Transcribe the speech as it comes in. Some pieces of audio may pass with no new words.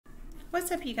What's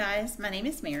up, you guys? My name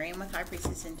is Mary. I'm with High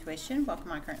Priestess Intuition. Welcome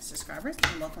my current subscribers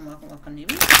and welcome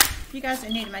newbies. If you guys are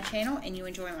new to my channel and you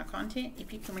enjoy my content,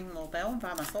 if you can ring the little bell and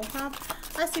buy my soul pop,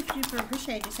 I super duper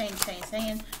appreciate you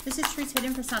saying. This is Truth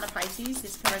Hidden for sign of Pisces.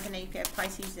 This can resonate if you have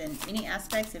Pisces in any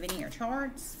aspects of any of your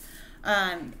charts.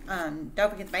 Don't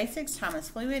forget the basics. Time is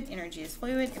fluid. Energy is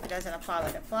fluid. If it doesn't apply,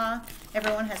 let it fly.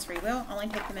 Everyone has free will. Only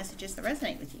take the messages that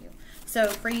resonate with you. So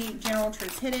free general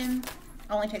truths hidden.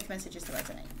 Only take the messages that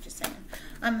resonate. Just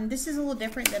saying. This is a little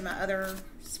different than my other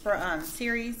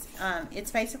series.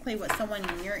 It's basically what someone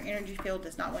in your energy field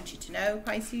does not want you to know,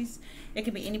 Pisces. It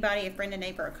could be anybody, a friend, a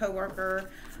neighbor, a coworker,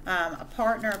 a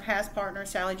partner, a past partner,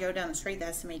 Sally Joe down the street that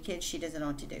has so many kids she doesn't know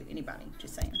what to do. Anybody.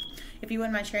 Just saying. If you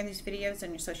wouldn't mind sharing these videos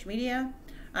on your social media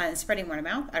and spreading word of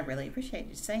mouth, I'd really appreciate it.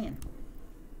 Just saying.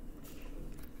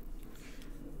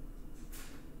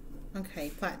 Okay,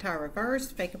 flat tire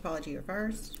reversed, fake apology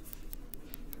reversed.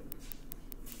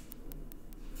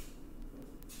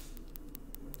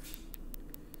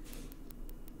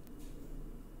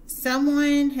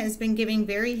 Someone has been giving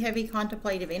very heavy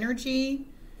contemplative energy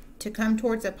to come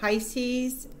towards a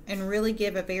Pisces and really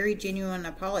give a very genuine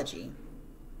apology.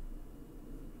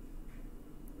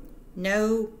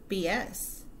 No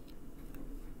BS.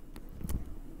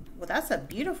 Well, that's a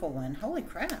beautiful one. Holy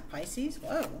crap, Pisces.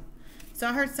 Whoa. So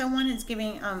I heard someone is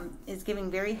giving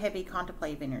very heavy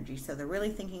contemplative energy. So they're really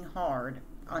thinking hard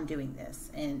on doing this.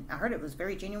 And I heard it was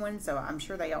very genuine, so I'm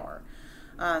sure they are.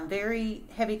 Very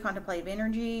heavy contemplative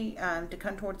energy to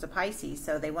come towards the Pisces.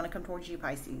 So they want to come towards you,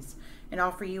 Pisces, and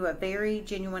offer you a very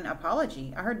genuine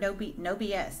apology. I heard no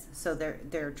BS. So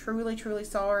they're truly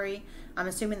sorry. I'm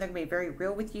assuming they're going to be very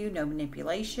real with you, no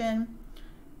manipulation,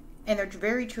 and they're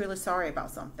very truly sorry about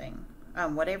something,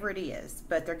 whatever it is.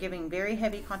 But they're giving very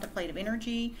heavy contemplative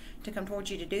energy to come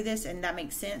towards you to do this, and that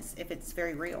makes sense if it's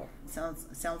very real.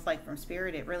 Sounds like from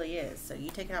Spirit it really is. So you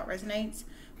take it how it resonates.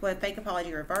 With fake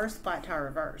apology reversed, flat tire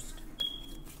reversed.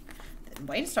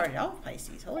 Way to start it off,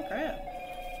 Pisces. Holy crap.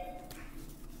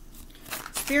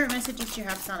 Spirit messages you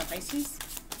have sign of Pisces.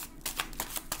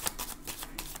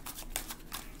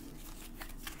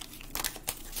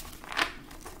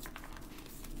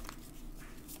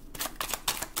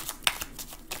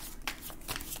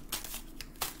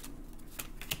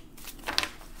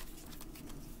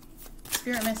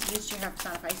 Spirit messages you have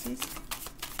sign of Pisces.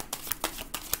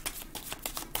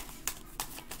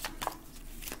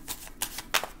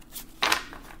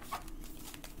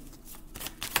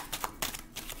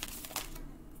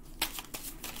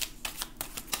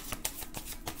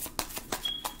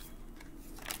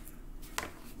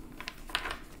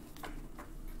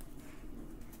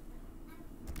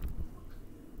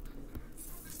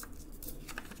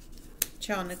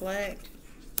 Child neglect,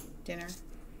 dinner.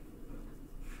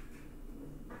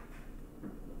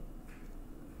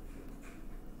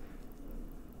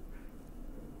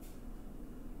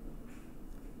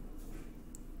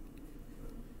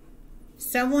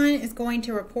 Someone is going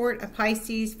to report a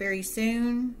Pisces very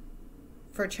soon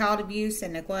for child abuse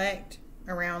and neglect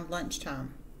around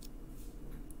lunchtime.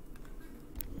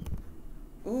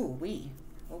 Ooh,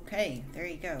 okay, there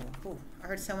you go. Ooh, I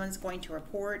heard someone's going to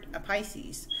report a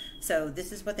Pisces. So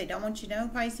this is what they don't want you to know,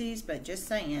 Pisces, but just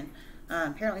saying.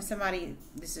 Apparently somebody,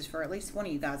 this is for at least one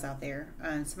of you guys out there,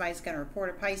 somebody's going to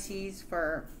report a Pisces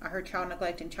for, I heard child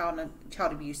neglect and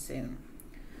child abuse soon,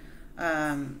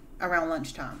 around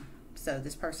lunchtime. So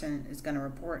this person is going to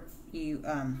report you,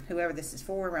 whoever this is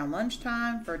for, around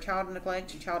lunchtime for child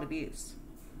neglect and child abuse.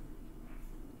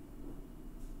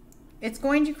 It's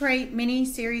going to create many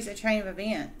series, a chain of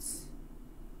events.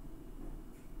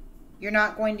 You're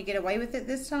not going to get away with it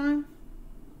this time?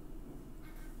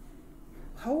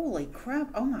 Holy crap.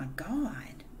 Oh my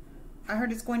God. I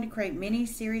heard it's going to create many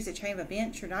series, a chain of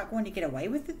events. You're not going to get away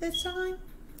with it this time?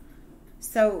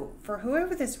 So for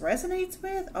whoever this resonates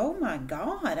with, oh my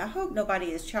God. I hope nobody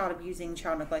is child abusing,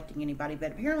 child neglecting anybody.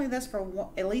 But apparently that's for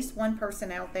at least one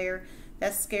person out there.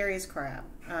 That's scary as crap.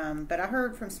 But I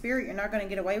heard from Spirit you're not going to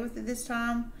get away with it this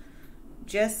time.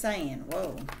 Just saying.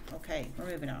 Whoa. Okay, we're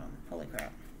moving on. Holy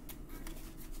crap.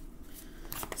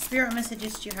 Spirit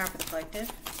messages you have for the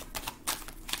collective.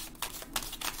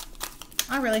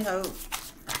 I really hope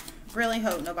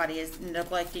nobody is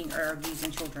neglecting or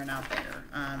abusing children out there.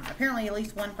 Apparently at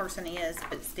least one person is,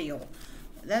 but still.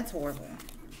 That's horrible.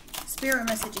 Spirit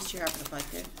messages you have for the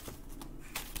collective.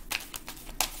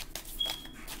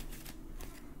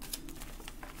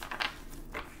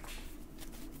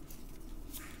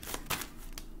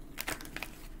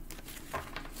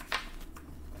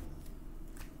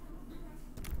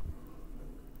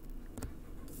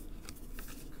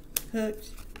 Hooked.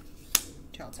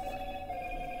 Child support.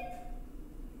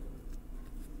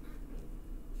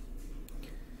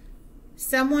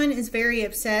 Someone is very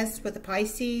obsessed with the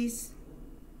Pisces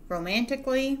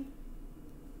romantically.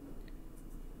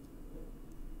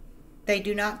 They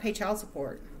do not pay child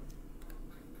support.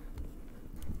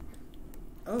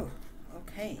 Oh,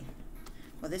 okay.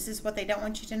 Well, this is what they don't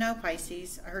want you to know,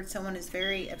 Pisces. I heard someone is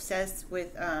very obsessed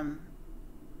with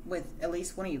at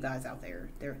least one of you guys out there.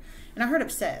 And I heard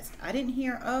obsessed. I didn't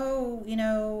hear, oh, you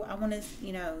know, I want to,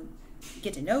 you know,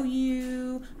 get to know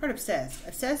you. I heard obsessed.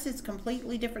 Obsessed is a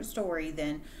completely different story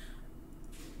than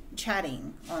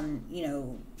chatting on, you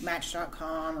know,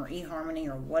 Match.com or eHarmony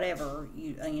or whatever,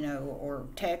 you know, or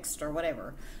text or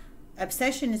whatever.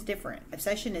 Obsession is different.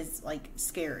 Obsession is like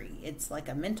scary. It's like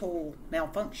a mental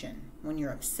malfunction when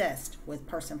you're obsessed with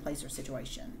person, place, or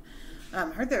situation. I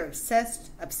heard they're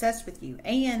obsessed with you,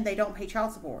 and they don't pay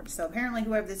child support. So apparently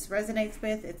whoever this resonates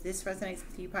with, if this resonates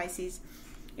with you, Pisces,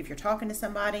 if you're talking to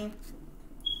somebody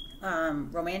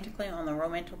romantically, on the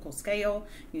romantical scale,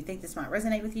 you think this might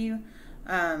resonate with you,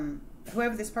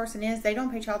 whoever this person is, they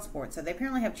don't pay child support. So they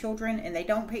apparently have children, and they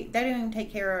don't even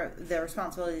take care of the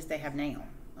responsibilities they have now.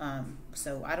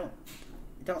 So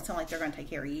it don't sound like they're going to take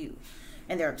care of you.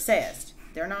 And they're obsessed.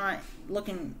 They're not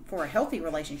looking for a healthy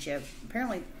relationship.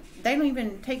 Apparently, they don't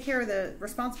even take care of the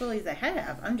responsibilities they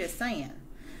have. I'm just saying.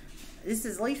 This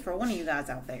is at least for one of you guys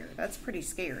out there. That's pretty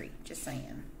scary. Just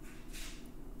saying.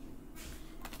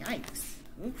 Yikes.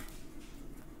 Oof.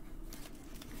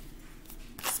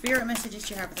 Spirit messages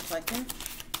you have for the collective.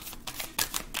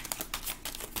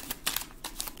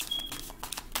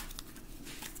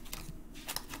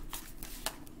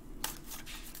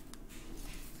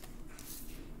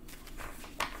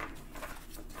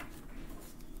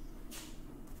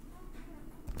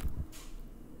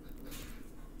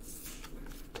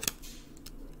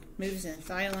 Moves in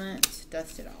silence,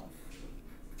 dust it off.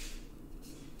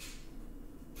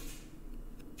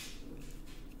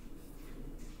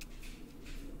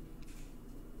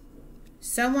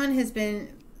 Someone has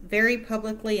been very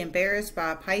publicly embarrassed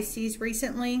by Pisces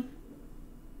recently.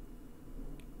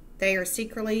 They are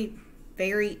secretly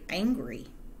very angry,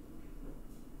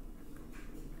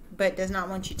 but does not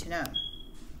want you to know.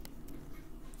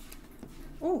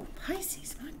 Oh,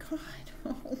 Pisces, my God.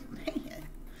 Oh, man.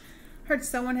 Heard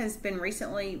someone has been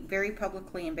recently very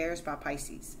publicly embarrassed by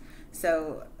Pisces.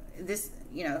 So this,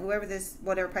 you know,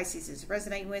 whatever Pisces is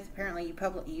resonating with, apparently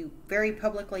you very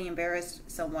publicly embarrassed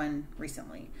someone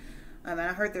recently. And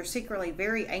I heard they're secretly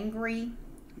very angry,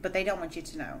 but they don't want you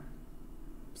to know.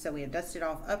 So we have dusted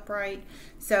off upright.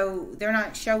 So they're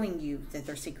not showing you that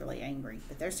they're secretly angry,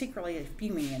 but they're secretly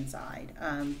fuming inside.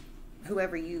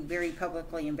 Whoever you very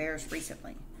publicly embarrassed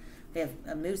recently. They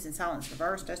have moves in silence,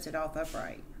 reverse, dusted off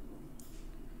upright.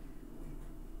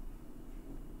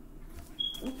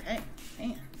 Okay,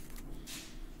 man.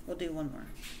 We'll do one more.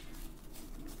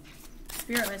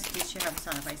 Spirit messages you have a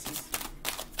sign of Pisces.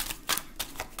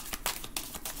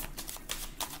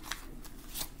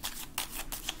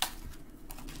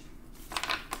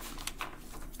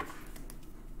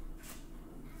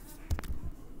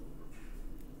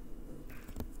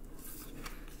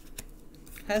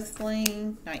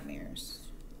 Hustling, nightmares.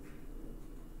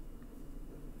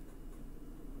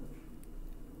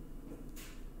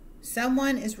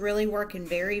 Someone is really working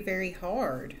very, very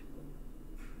hard.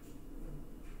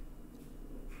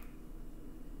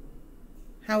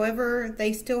 However,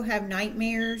 they still have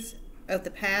nightmares of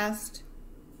the past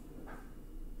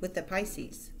with the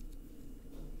Pisces.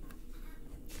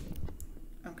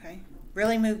 Okay.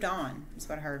 Really moved on is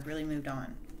what I heard. Really moved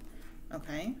on.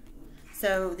 Okay.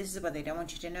 So this is what they don't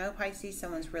want you to know, Pisces.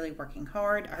 Someone's really working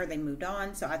hard. I heard they moved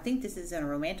on. So I think this is in a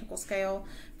romantical scale.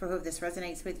 For who this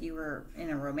resonates with, you were in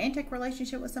a romantic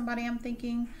relationship with somebody, I'm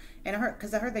thinking. And I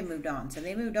heard they moved on. So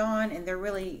they moved on, and they're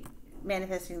really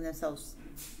manifesting themselves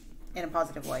in a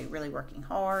positive way, really working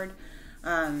hard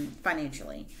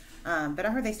financially. But I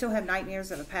heard they still have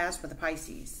nightmares of the past with the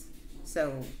Pisces.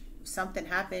 So something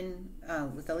happened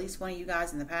with at least one of you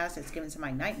guys in the past that's given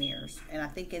somebody nightmares. And I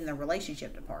think in the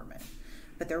relationship department.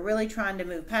 But they're really trying to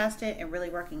move past it and really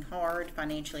working hard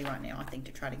financially right now, I think,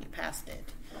 to try to get past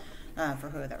it for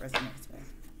who that resonates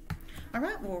with. All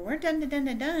right, well, we're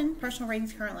done. Personal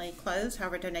readings currently closed.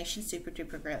 However, donations super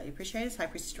duper greatly appreciated. High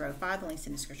Priestess 5, the link's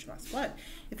in the description box below.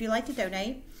 If you'd like to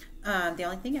donate, the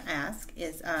only thing I ask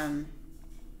is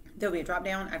there'll be a drop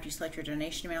down after you select your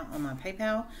donation amount on my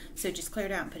PayPal. So just clear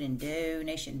it out and put in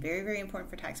donation. Very, very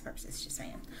important for tax purposes, just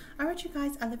saying. All right, you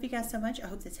guys, I love you guys so much. I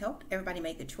hope this helped. Everybody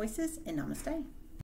make good choices, and namaste.